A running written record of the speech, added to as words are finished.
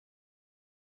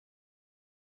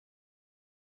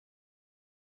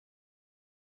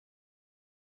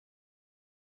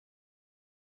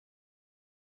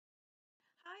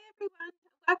Everyone,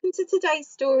 welcome to today's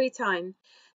story time.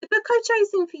 The book I've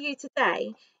chosen for you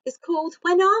today is called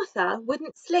When Arthur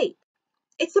Wouldn't Sleep.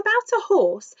 It's about a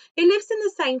horse who lives in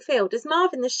the same field as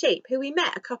Marvin the sheep, who we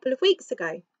met a couple of weeks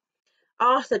ago.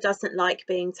 Arthur doesn't like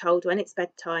being told when it's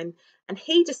bedtime, and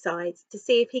he decides to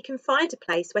see if he can find a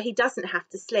place where he doesn't have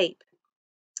to sleep.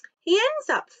 He ends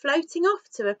up floating off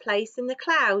to a place in the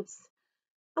clouds.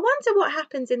 I wonder what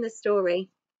happens in the story.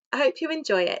 I hope you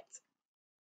enjoy it.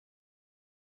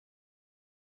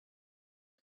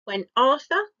 When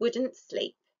Arthur Wouldn't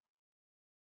Sleep.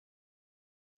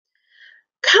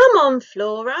 "Come on,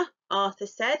 Flora," Arthur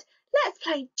said. "Let's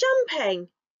play jumping."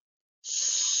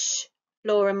 "Shh,"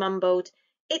 Flora mumbled.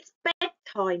 "It's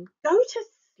bedtime. Go to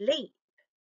sleep."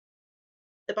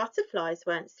 The butterflies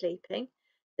weren't sleeping.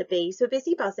 The bees were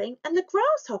busy buzzing and the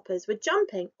grasshoppers were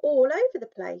jumping all over the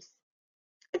place.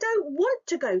 "I don't want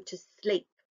to go to sleep,"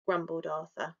 grumbled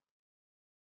Arthur.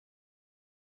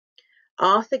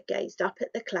 Arthur gazed up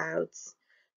at the clouds.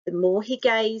 The more he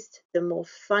gazed, the more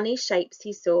funny shapes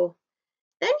he saw.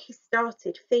 Then he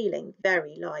started feeling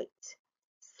very light.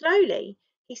 Slowly,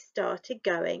 he started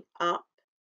going up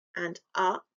and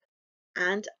up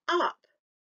and up.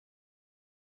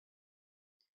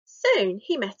 Soon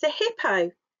he met a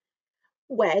hippo.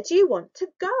 "Where do you want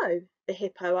to go?" the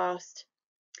hippo asked.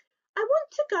 "I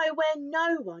want to go where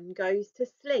no one goes to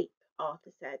sleep,"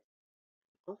 Arthur said.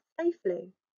 Off they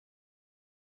flew.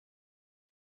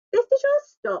 "This is your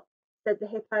stop," said the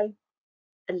hippo.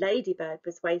 A ladybird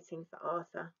was waiting for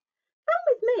Arthur. "Come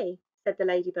with me," said the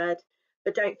ladybird,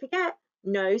 "but don't forget,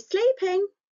 no sleeping."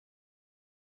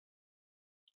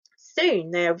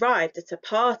 Soon they arrived at a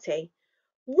party.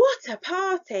 What a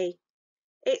party!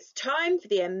 "It's time for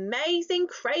the amazing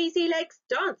Crazy Legs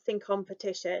dancing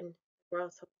competition," the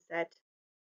grasshopper said.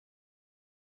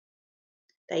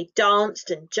 They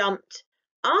danced and jumped.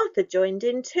 Arthur joined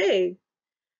in too.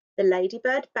 The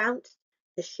ladybird bounced,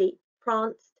 the sheep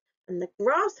pranced, and the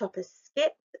grasshopper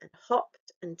skipped and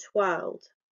hopped and twirled.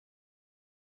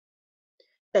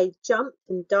 They jumped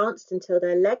and danced until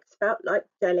their legs felt like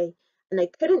jelly, and they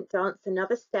couldn't dance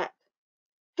another step.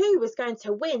 Who was going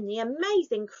to win the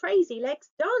amazing Crazy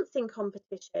Legs dancing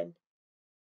competition?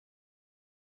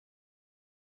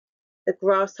 The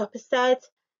grasshopper said,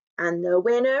 "And the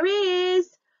winner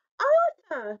is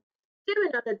Arthur. Do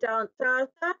another dance,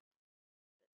 Arthur."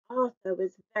 Arthur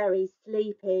was very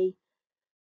sleepy.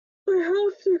 "I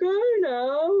have to go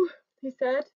now," he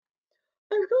said.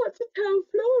 "I've got to tell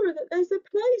Flora that there's a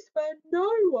place where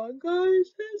no one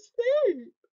goes to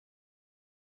sleep."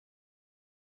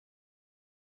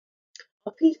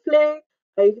 Off he flew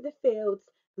over the fields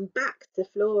and back to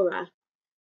Flora.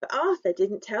 But Arthur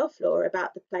didn't tell Flora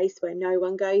about the place where no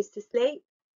one goes to sleep,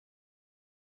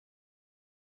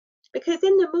 because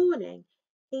in the morning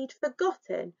he'd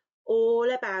forgotten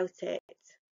all about it.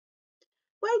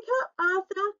 "Wake up,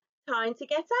 Arthur. Time to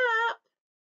get up."